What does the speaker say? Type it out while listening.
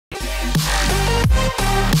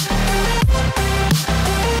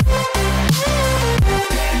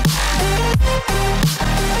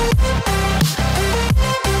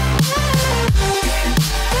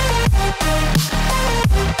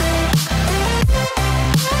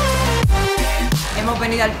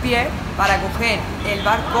venido al pie para coger el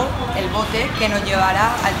barco, el bote, que nos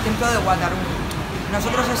llevará al templo de Wat Arun.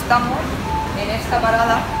 Nosotros estamos en esta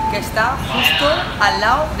parada que está justo al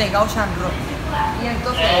lado de Gausan Rock. Y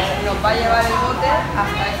entonces nos va a llevar el bote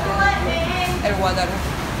hasta este, el Wat Arun.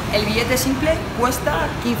 El billete simple cuesta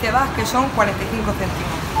 15 bahts, que son 45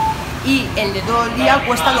 céntimos. Y el de todo el día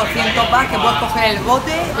cuesta 200 bahts, que puedes coger el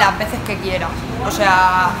bote las veces que quieras. O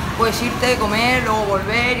sea, puedes irte, comer, luego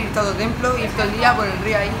volver, irte a otro templo, ir todo el día por el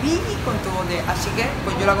río ahí con tu bote. Así que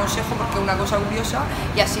pues yo lo aconsejo porque es una cosa curiosa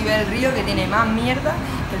y así ves el río que tiene más mierda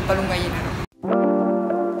que el palo de un gallinero.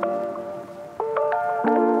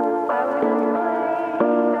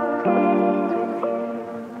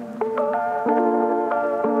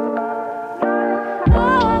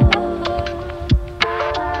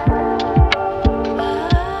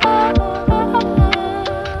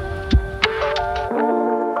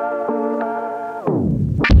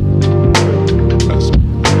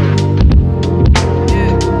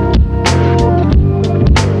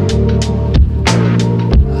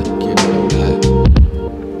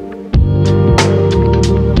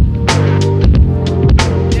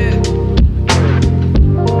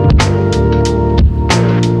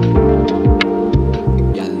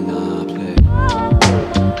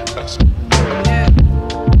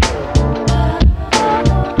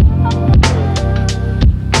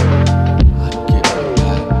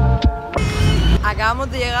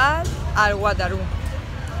 Acabamos de llegar al Wat Arun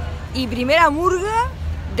y primera murga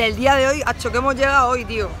del día de hoy, que hemos llegado hoy,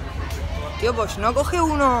 tío. Tío, pues no coge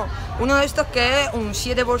uno de estos que es un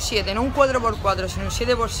 7x7, no un 4x4, sino un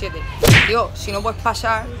 7x7. Tío, si no puedes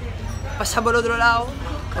pasar por otro lado,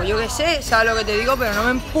 pues yo qué sé, sabes lo que te digo, pero no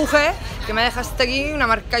me empujes, que me dejaste aquí una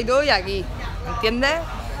marca y todo y aquí, ¿entiendes?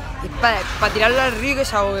 Y para tirarlo al río y que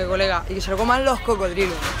se ahogue, colega, y que se lo coman los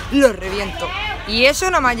cocodrilos, los reviento. Y eso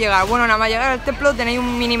nada más llegar, bueno, nada más llegar al templo tenéis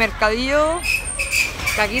un mini mercadillo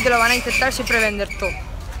que aquí te lo van a intentar siempre vender todo.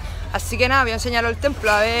 Así que nada, voy a enseñaros el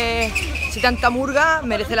templo a ver si tanta murga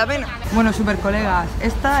merece la pena. Bueno, super colegas,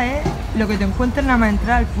 esta es lo que te encuentras nada más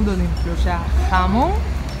entrar al puto templo, o sea, jamón,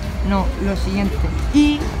 no, lo siguiente.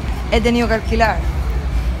 Y he tenido que alquilar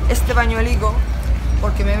este pañuelico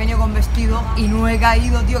porque me he venido con vestido y no he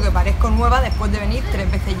caído, tío, que parezco nueva después de venir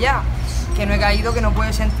 3 veces ya. Que no he caído, que no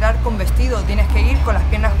puedes entrar con vestido, tienes que ir con las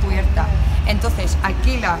piernas cubiertas. Entonces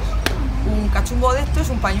alquilas un cachumbo de estos,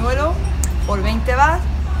 un pañuelo, por 20 bahts,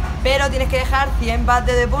 pero tienes que dejar 100 bahts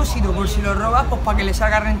de depósito por si lo robas, pues para que le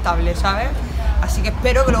salga rentable, ¿sabes? Así que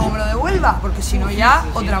espero que luego me lo devuelvas, porque si no ya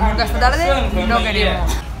otra murga esta tarde no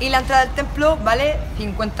queremos. Y la entrada del templo vale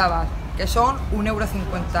 50 bahts, que son 1,50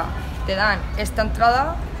 €. Te dan esta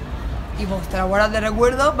entrada y pues te la guardas de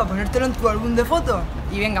recuerdo para ponértelo en tu álbum de fotos.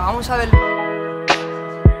 Y venga, vamos a verlo.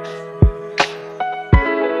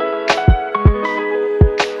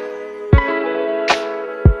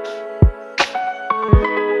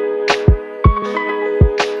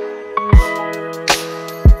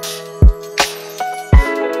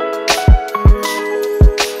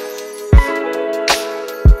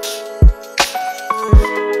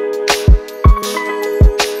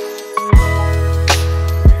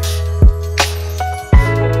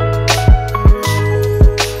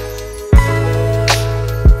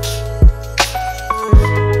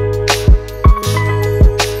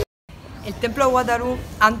 El templo de Wat Arun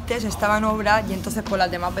antes estaba en obra y entonces por las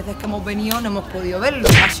demás veces que hemos venido no hemos podido verlo.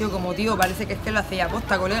 Ha sido como, tío, parece que es que lo hacéis a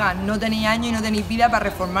posta, colega. No tenéis años y no tenéis vida para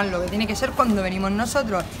reformarlo, que tiene que ser cuando venimos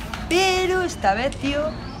nosotros. Pero esta vez, tío,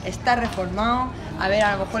 está reformado. A ver,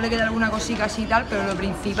 a lo mejor le queda alguna cosita así y tal, pero lo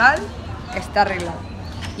principal está arreglado.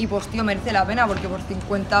 Y pues, tío, merece la pena porque por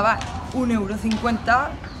 50 bahts, 1,50 €,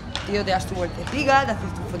 tío, te das tu vueltecita, te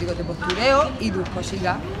haces tus fotitos de postureo y tus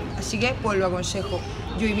cositas. Así que pues lo aconsejo.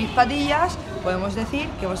 Yo y mis patillas podemos decir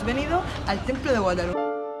que hemos venido al templo de Wat Arun.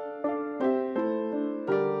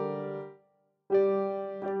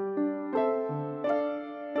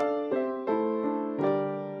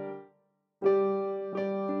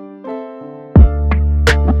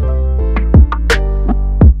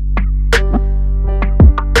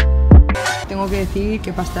 Tengo que decir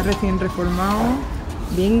que para estar recién reformado,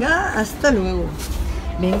 venga, hasta luego.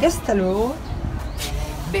 Venga, hasta luego.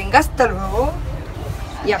 Venga, hasta luego.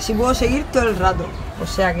 Y así puedo seguir todo el rato. O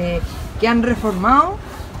sea que han reformado,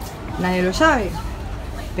 nadie lo sabe.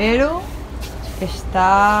 Pero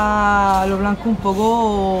está lo blanco un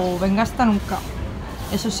poco, venga hasta nunca.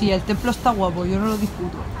 Eso sí, el templo está guapo, yo no lo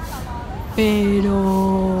discuto.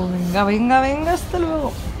 Pero venga, venga, venga, hasta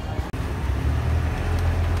luego.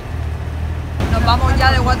 Nos vamos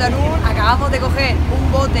ya de Wat Arun, acabamos de coger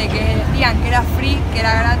un bote que decían que era free, que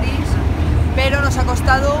era gratis, pero nos ha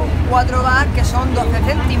costado 4 bahts, que son 12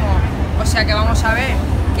 céntimos. O sea que vamos a ver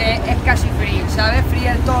que es casi free, ¿sabes? Free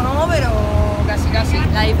el tono, pero casi.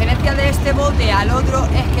 La diferencia de este bote al otro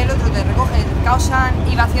es que el otro te recoge el Khao San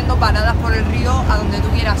y va haciendo paradas por el río a donde tú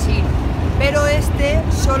quieras ir. Pero este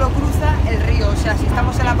solo cruza el río, o sea, si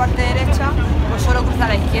estamos en la parte derecha, pues solo cruza a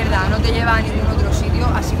la izquierda, no te lleva a ningún otro sitio,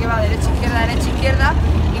 así que va derecha, izquierda,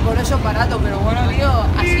 y por eso es barato. Pero bueno, tío,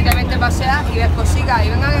 así también te paseas y ves cositas, y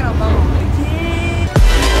venga que nos vamos.